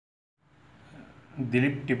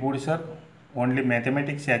Dilip टिपूड sir only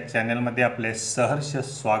mathematics या चॅनलमध्ये आपले सहर्ष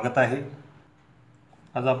स्वागत आहे।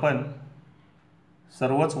 आज आपण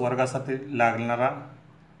सर्वच वर्गासाठी लागणारा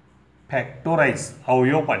फॅक्टोराइज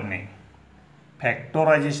अवयव पाडणे,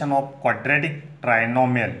 फॅक्टोरायझेशन ऑफ क्वाड्रॅटिक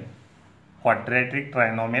ट्रायनॉमियल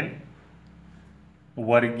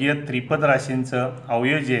वर्गीय त्रिपद राशींचं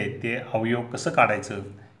अवयव जे आहे ते अवयव कसं काढायचं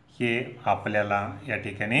हे आपल्याला या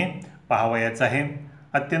ठिकाणी पाहावयाचं आहे।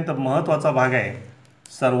 अत्यंत महत्त्वाचा भाग आहे,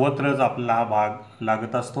 सर्वत्रच आपला हा भाग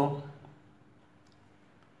लागत असतो।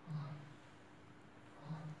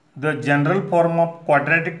 The general form of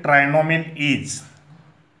quadratic trinomial is,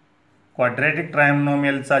 quadratic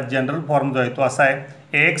ट्रायनॉमियलचा general form जो आहे तो असा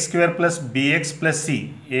आहे ax square plus bx plus c,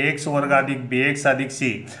 ax वर्ग अधिक bx अधिक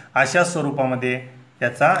c अशा स्वरूपामध्ये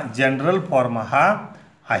याचा जनरल फॉर्म हा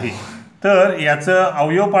आहे। तर याचं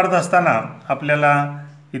अवयव पाडत असताना आपल्याला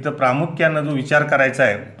इथं प्रामुख्यानं जो विचार करायचा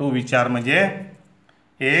आहे तो विचार म्हणजे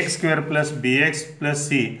ax square plus bx plus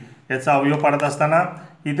c याचा अवयव पाडत असताना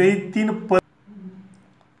इथेही तीन पद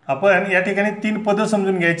आपण या ठिकाणी तीन पद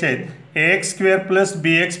समजून घ्यायचे आहेत। ax square plus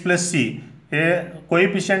bx plus c हे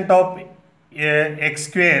coefficient of x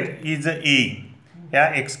square is a, या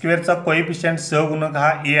x स्क्वेअरचा कोएफिशियंट सहगुणक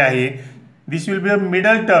हा a आहे। दिस will be a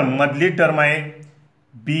middle term, मधली टर्म आहे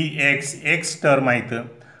bx, x टर्म आहे इथं,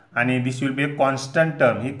 आणि दिस will be a constant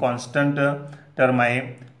term, he constant term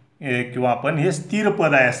आहे किंवा आपण हे स्थिर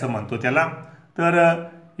पद आहे असं म्हणतो त्याला। तर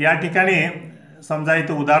या ठिकाणी समजा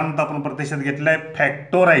इथं उदाहरण आपण प्रत्यक्षात घेतलं आहे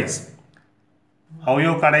फॅक्टोराइज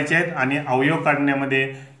अवयव काढायचे आहेत, आणि अवयव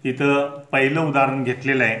काढण्यामध्ये इथं पहिलं उदाहरण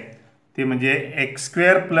घेतलेलं आहे ते म्हणजे x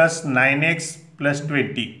square plus 9x plus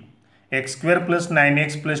 20, x square plus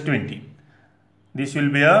 9x plus 20, this will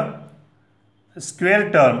be a square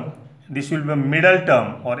term, this will be a middle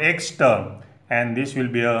term और x term, and this will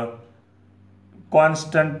be a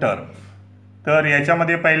constant term. तर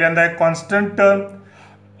याच्यामध्ये पहिल्यांदा एक constant term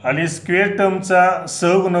आणि square टर्मचा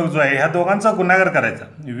सहगुणक जो आहे ह्या दोघांचा गुणाकार करायचा,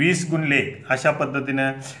 20 गुणिले 1 अशा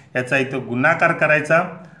पद्धतीनं याचा इथं गुणाकार करायचा,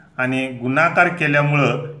 आणि गुणाकार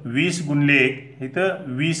केल्यामुळं 20 गुणिले 1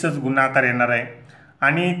 इथं 20च गुणाकार येणार आहे।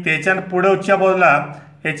 आणि त्याच्या पुढच्या बाजूला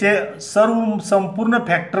याचे संपूर्ण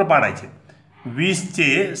फॅक्टर पाडायचे,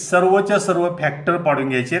 20चे सर्वच्या सर्व फॅक्टर पाडून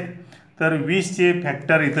घ्यायचे। तर 20चे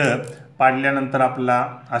फॅक्टर इथं पाडल्यानंतर आपल्याला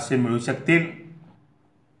असे मिळू शकतील,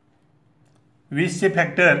 20चे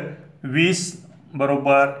फॅक्टर 20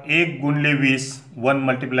 बरोबर 1 गुणिले 20, 1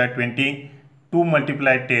 मल्टिप्लाय 20, 2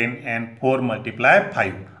 मल्टिप्लाय 10 अँड 4 मल्टिप्लाय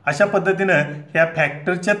 5 अशा पद्धतीनं ह्या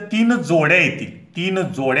फॅक्टरच्या 3 जोड्या येतील, 3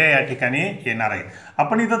 जोड्या या ठिकाणी येणार आहेत।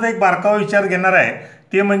 आपण इथं एक बारकावा विचार घेणार आहे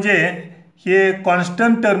ते म्हणजे हे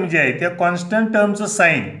कॉन्स्टंट टर्म जे आहे त्या कॉन्स्टंट टर्मचं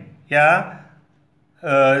साईन, या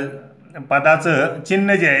पदाचं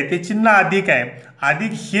चिन्ह जे आहे ते चिन्ह अधिक आहे,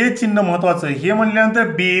 अधिक हे चिन्ह महत्त्वाचं, हे म्हणल्यानंतर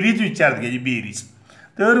बेरीज विचारात घ्यायची, बेरीज।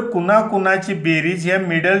 तर कुणाकुणाची बेरीज ह्या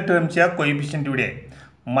मिडल टर्मच्या कोएफिशियंट एवढी आहे,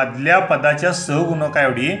 मधल्या पदाच्या सहगुणका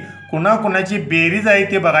एवढी कुणाकुणाची बेरीज आहे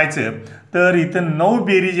ते बघायचं। तर इथं 9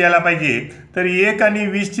 बेरीज यायला पाहिजे, तर 1 आणि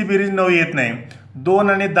 20ची बेरीज 9 येत नाही, 2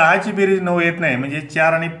 आणि 10ची बेरीज 9 येत नाही, म्हणजे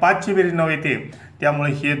 4 आणि 5ची बेरीज 9 येते।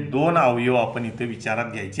 त्यामुळे हे 2 अवयव आपण इथं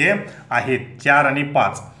विचारात घ्यायचे आहेत, 4 आणि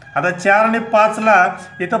 5। आता 4 आणि 5ला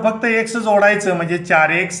इथं फक्त x जोडायचं म्हणजे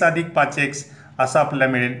 4x अधिक 5x असं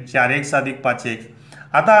आपल्याला मिळेल, 4x अधिक 5x।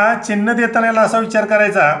 आता चिन्ह देताना याला असा विचार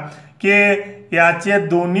करायचा की याचे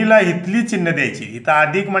दोन्हीला इथली चिन्ह द्यायची, इथं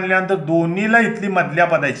अधिक म्हणल्यानंतर दोन्हीला इथली मधल्या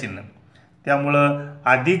पदाची चिन्ह, त्यामुळं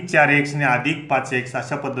अधिक 4x आणि अधिक 5x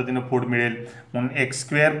अशा पद्धतीनं फोड मिळेल। म्हणून x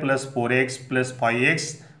square plus 4x plus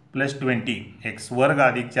 5x plus 20, x वर्ग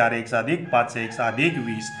अधिक 4x अधिक 5x अधिक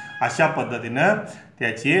 20 अशा पद्धतीनं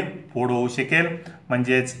त्याची फोड होऊ शकेल।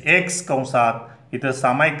 म्हणजेच x कंसात इथं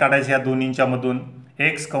सामायिक काढायचं या दोन्हींच्या मधून,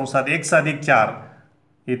 x कंसात x अधिक 4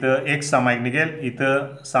 इथं x सामायिक निघेल,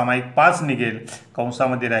 इथं सामायिक 5 निघेल,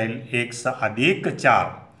 कंसामध्ये राहील x अधिक 4।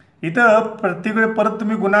 इथं प्रत्येक वेळी परत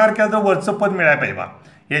तुम्ही गुणाकार केला तर वरचं पद मिळायला पाहिजे बा,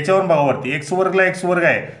 याच्यावर बघा वरती x वर्गला x वर्ग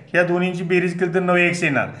आहे, ह्या दोन्हींची बेरीज केली तर 9x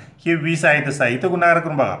येणार, हे 20 आहे तसं आहे, इथं गुणाकार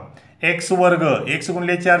करून बघा x वर्ग, x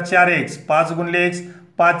गुणिले 4 4x, 5 गुणिले x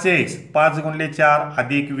 5x, 5 गुणिले 4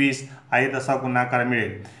 अधिक 20 आहे तसा गुणाकार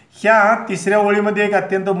मिळेल। ह्या तिसऱ्या ओळीमध्ये एक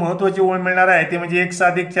अत्यंत महत्त्वाची ओळ मिळणार आहे ते म्हणजे x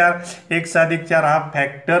अधिक 4, x अधिक 4 हा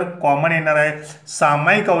फॅक्टर कॉमन येणार आहे,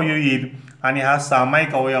 सामायिक अवयव येईल, आणि हा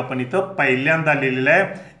सामायिक अवयव आपण इथं पहिल्यांदा लिहिलेला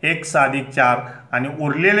आहे x अधिक 4, आणि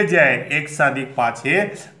उरलेले जे आहे x अधिक 5 हे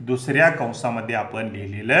दुसऱ्या कंसामध्ये आपण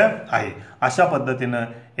लिहिलेलं आहे। अशा पद्धतीनं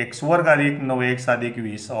x वर्ग अधिक 9x अधिक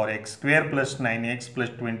 20 और x square plus 9x plus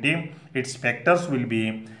 20 it's factors will be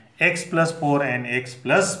x plus 4 and x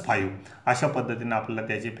plus 5 अशा पद्धतीने आपल्याला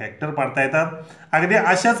त्याचे फॅक्टर पाडता येतात. अगदी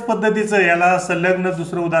अशाच पद्धतीचं याला संलग्न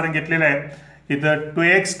दुसरं उदाहरण घेतलेलं आहे. इथं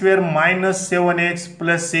 2x² मायनस 7x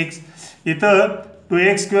प्लस 6, इथं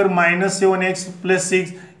 2x² मायनस 7x प्लस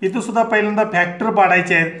 6. इथं सुद्धा पहिल्यांदा फॅक्टर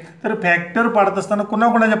पाडायचे आहेत. तर फॅक्टर पाडत असताना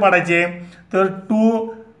कुणाकुणाचे पाडायचे, तर 2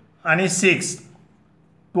 आणि 6,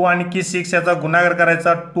 2 आणखी 6 याचा गुणाकार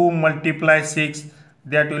करायचा. 2 × 6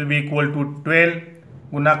 that will be equal to 12,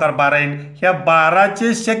 गुणाकार 12 येईल. ह्या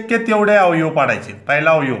 12चे शक्य तेवढे अवयव पाडायचे.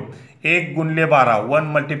 पहिला अवयव 1 × 12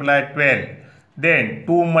 1 × 12, देन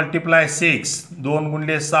 2 × 6 2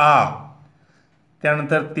 × 6,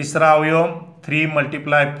 त्यानंतर तिसरा अवयव 3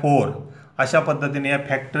 × 4. अशा पद्धतीने या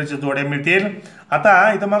फॅक्टरच्या जोड्या मिळतील.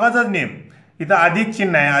 आता इथं मगाचाच नियम, इथं अधिक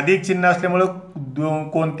चिन्ह आहे. अधिक चिन्ह असल्यामुळं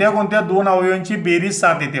कोणत्या दोन अवयवांची बेरीज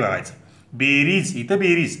 7 येते बघायचं. बेरीज इथं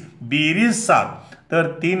बेरीज 7, तर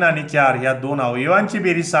 3 आणि 4 ह्या दोन अवयवांची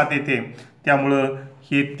बेरीज 7 येते. त्यामुळं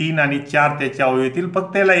हे 3 आणि 4 त्याच्या अवयव येतील.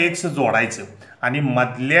 फक्त याला x जोडायचं आणि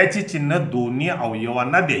मधल्याची चिन्ह दोन्ही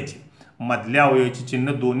अवयवांना द्यायची. मधल्या अवयवाची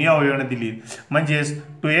चिन्ह दोन्ही अवयवांना दिली म्हणजेच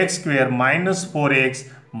 2x² minus 4x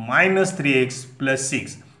minus 3x plus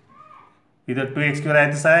 6. इथं 2x²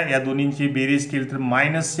 आहे तसं आहे. या दोन्हींची बेरीज केली तर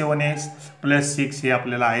मायनस 7x प्लस 6 हे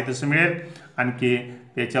आपल्याला आहे तसं मिळेल. आणखी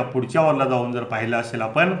त्याच्या पुढच्या वरला जाऊन जर पाहिलं असेल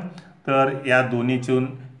आपण, तर या दोन्हीतून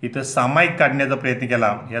इथं सामायिक काढण्याचा प्रयत्न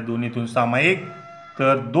केला. या दोन्हीतून सामायिक,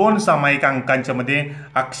 तर 2 सामायिक अंकांच्या मध्ये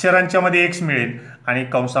अक्षरांच्या मध्ये x मिळेल आणि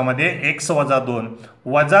कंसामध्ये x वजा 2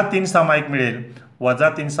 वजा 3 सामायिक मिळेल. वजा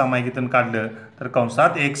 3 सामायिक इथून काढलं तर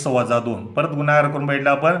कंसात x वजा 2. परत गुणाकार करून बघितलं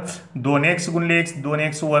आपण. 2x × x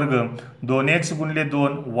 2x वर्ग, 2x ×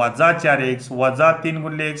 2 वजा 4x वजा 3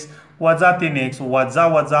 × x वजा 3x वजा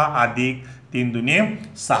वजा अधिक 3 दुनी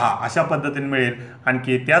 6 अशा पद्धतीने मिळेल.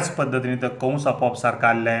 आणखी त्याच पद्धतीने तर कंस आपोआप सारखा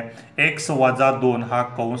आलेला आहे. x वजा 2 हा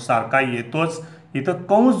कंस सारखा येतोच. इथं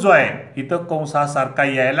कंस जो आहे, इथं कंस हा सारखा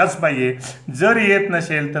यायलाच पाहिजे. जर येत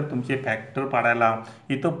नसेल तर तुमचे फॅक्टर पाडायला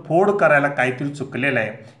इथं फोड करायला काहीतरी चुकलेलं आहे,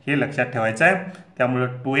 हे लक्षात ठेवायचं आहे.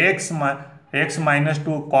 त्यामुळं 2x minus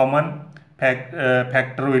 2 common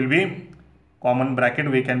factor will be common bracket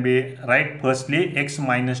we can be right firstly x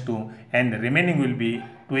minus 2 and remaining will be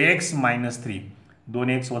 2x minus 3.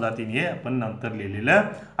 2x वजा 3 हे आपण नंतर लिहिलेलं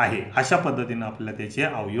आहे. अशा पद्धतीनं आपल्याला त्याचे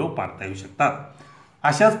अवयव पाडता येऊ शकतात.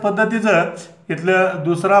 अशाच पद्धतीचं इथलं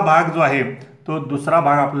दुसरा भाग जो आहे, तो दुसरा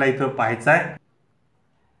भाग आपल्याला इथं पाहायचा आहे.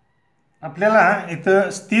 आपल्याला इथं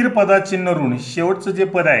स्थिर पदात चिन्ह ऋण, शेवटचं जे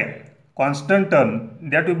पद आहे constant term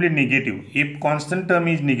that will be negative. If constant term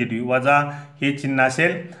is negative, वजा हे चिन्ह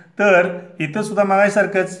असेल तर इथं सुद्धा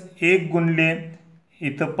मागायसारखंच 1 ×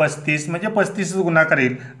 इथं 35 म्हणजे 35 गुणाकार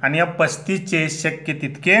येईल आणि या 35चे शक्य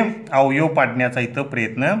तितके अवयव पाडण्याचा इथं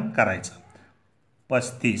प्रयत्न करायचा.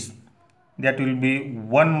 35 दॅट विल बी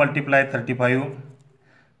 1 × 35.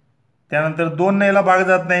 त्यानंतर 2 न याला भाग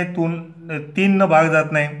जात नाही, 3 न भाग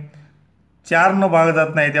जात नाही, 4 न भाग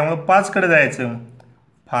जात नाही, त्यामुळे 5 कडे जायचं.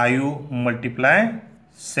 5 ×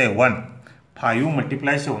 7, 5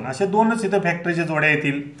 × 7 असे दोनच इथं फॅक्टरच्या जोड्या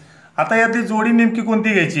येतील. आता यातली जोडी नेमकी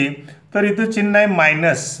कोणती घ्यायची, तर इथं चिन्ह आहे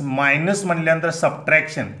मायनस. मायनस म्हटल्यानंतर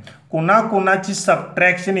सबट्रॅक्शन, कोणाची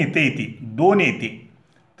सबट्रॅक्शन इथे येते, 2 येते.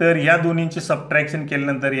 तर ह्या दोन्हींची सबट्रॅक्शन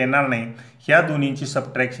केल्यानंतर येणार नाही. ह्या दोन्हींची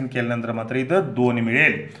सबट्रॅक्शन केल्यानंतर मात्र इथं 2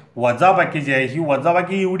 मिळेल. वजाबाकी जी आहे ही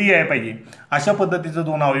वजाबाकी एवढी आहे पाहिजे. अशा पद्धतीचं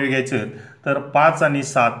 2 अवयव घ्यायचं तर 5 आणि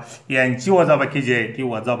 7 यांची वजाबाकी जी आहे ती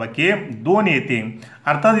वजाबाकी 2 येते.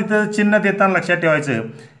 अर्थात इथं चिन्ह देताना लक्षात ठेवायचं,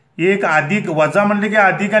 एक अधिक वजा म्हणले की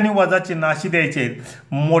अधिक आणि वजा चिन्ह अशी द्यायची आहेत.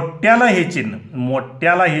 मोठ्याला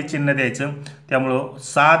हे चिन्ह द्यायचं. त्यामुळं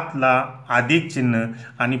 7ला अधिक चिन्ह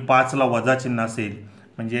आणि 5ला वजा चिन्ह असेल.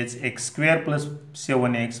 म्हणजेच x² plus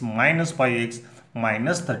 7x minus 5x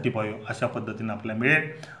minus 35 अशा पद्धतीने आपल्याला मिळेल.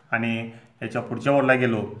 आणि याच्या पुढच्या वरला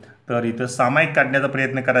गेलो तर इथं सामायिक काढण्याचा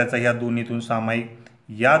प्रयत्न करायचा. या दोन्हीतून सामायिक,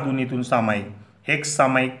 या दोन्हीतून सामायिक, x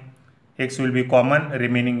सामायिक, x will be common,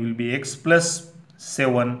 remaining will be x plus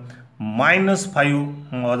 7 minus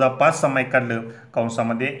 5 वजा 5 सामायिक काढलं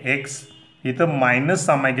कंसामध्ये x. इथं मायनस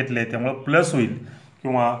सामायिक घेतलं आहे त्यामुळं प्लस होईल.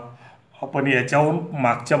 किंवा आपण याच्याहून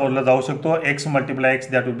मागच्या बाजूला जाऊ शकतो. x ×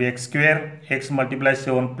 x that will be x², x ×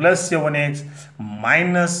 7 plus 7x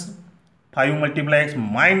minus 5 × x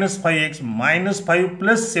minus 5x minus 5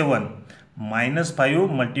 plus 7 minus 5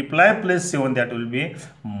 × plus 7 that will be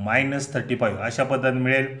minus 35 अशा पद्धतीने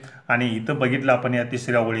मिळेल. आणि इथं बघितलं आपण या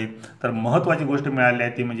तिसऱ्या ओळीत तर महत्त्वाची गोष्ट मिळाली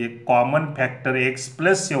आहे ती म्हणजे कॉमन फॅक्टर x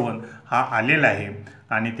प्लस 7 हा आलेला आहे.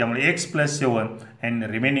 आणि त्यामुळे x plus 7 and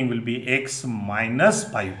remaining will be x minus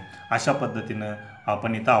 5 अशा पद्धतीनं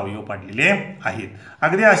आपण इथं अवयव पाडलेले आहेत.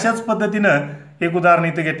 अगदी अशाच पद्धतीनं एक उदाहरण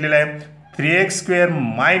इथं घेतलेलं आहे. 3x²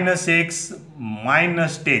 मायनस x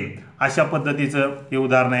मायनस 10 अशा पद्धतीचं हे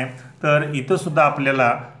उदाहरण आहे. तर इथं सुद्धा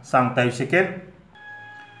आपल्याला सांगता येऊ शकेल.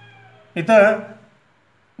 इथं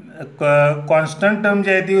कॉन्स्टंट टर्म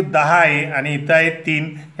जी आहे ती 10 आहे आणि इथं आहे 3.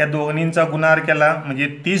 या दोन्हींचा गुणाकार केला म्हणजे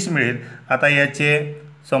 30 मिळेल. आता याचे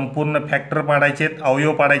संपूर्ण फॅक्टर पाडायचे आहेत,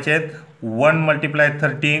 अवयव पाडायचे आहेत. 1 ×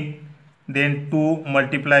 30 देन 2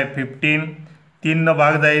 × 15. 3 न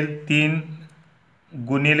भाग जाईल 3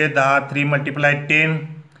 गुणिले 10 3 × 10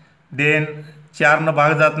 देन 4 न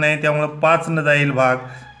भाग जात नाही त्यामुळं 5 न जाईल भाग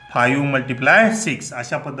 5 × 6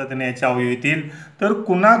 अशा पद्धतीने याचे अवयव येतील. तर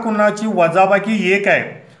कुणाकुणाची वजाबाकी 1 आहे,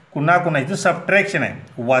 कुणाकुणाची सबट्रॅक्शन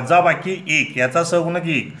आहे. वजाबाकी 1 याचा सहगुणक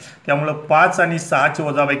 1 त्यामुळं 5 आणि 6ची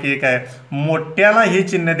वजाबाकी 1 आहे. मोठ्याला हे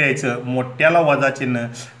चिन्ह द्यायचं, मोठ्याला वजा चिन्ह,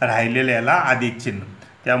 राहिलेल्याला अधिक चिन्ह.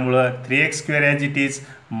 त्यामुळं 3x² as it is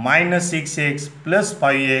 -6x +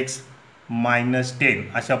 5x - 10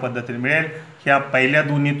 अशा पद्धतीने मिळेल. ह्या पहिल्या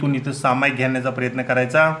दोन्हीतून इथं सामायिक घेण्याचा प्रयत्न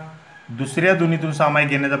करायचा, दुसऱ्या दोन्हीतून सामायिक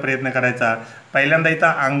घेण्याचा प्रयत्न करायचा. पहिल्यांदा इथं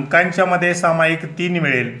अंकांच्या मध्ये सामायिक 3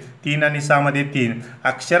 मिळेल, 3 आणि 6 मध्ये 3.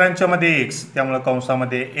 अक्षरांच्या मध्ये x त्यामुळं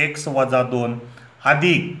कंसामध्ये x - 2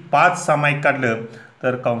 अधिक 5 सामायिक काढलं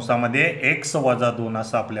तर कंसामध्ये x - 2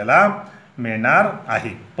 असं आपल्याला मिळणार आहे.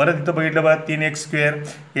 परत इथं बघितलं बघा 3x²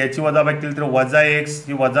 याची वजाबाकी केली तर -x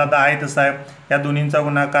ही -10 आहे तसं आहे. या दोन्हींचा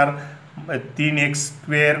गुणाकार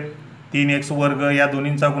 3x² 3x² या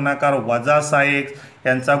दोन्हींचा गुणाकार -6x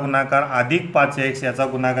यांचा गुणाकार अधिक 5x याचा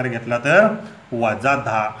गुणाकार घेतला तर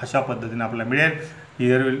 -10 अशा पद्धतीने आपल्याला मिळेल.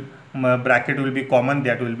 Here will bracket will be common,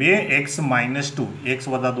 that will be x - 2 x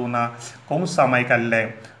 - 2 हा कंस सामायिक आलेला आहे.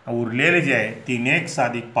 उरलेले जे आहे 3x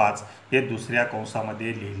 + 5 हे दुसऱ्या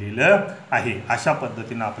कंसामध्ये लिहिलेलं आहे. अशा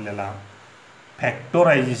पद्धतीनं आपल्याला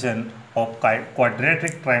फॅक्टोरायझेशन ऑफ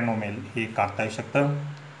क्वाड्रॅटिक ट्रायनॉमियल हे काढता येऊ शकतं.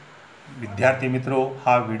 विद्यार्थी मित्रो,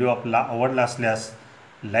 हा व्हिडिओ आपला आवडला असल्यास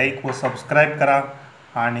लाईक व सबस्क्राईब करा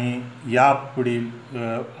आणि यापुढील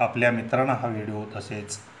आपल्या मित्रांना हा व्हिडिओ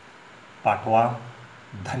तसेच पाठवा.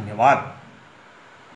 धन्यवाद.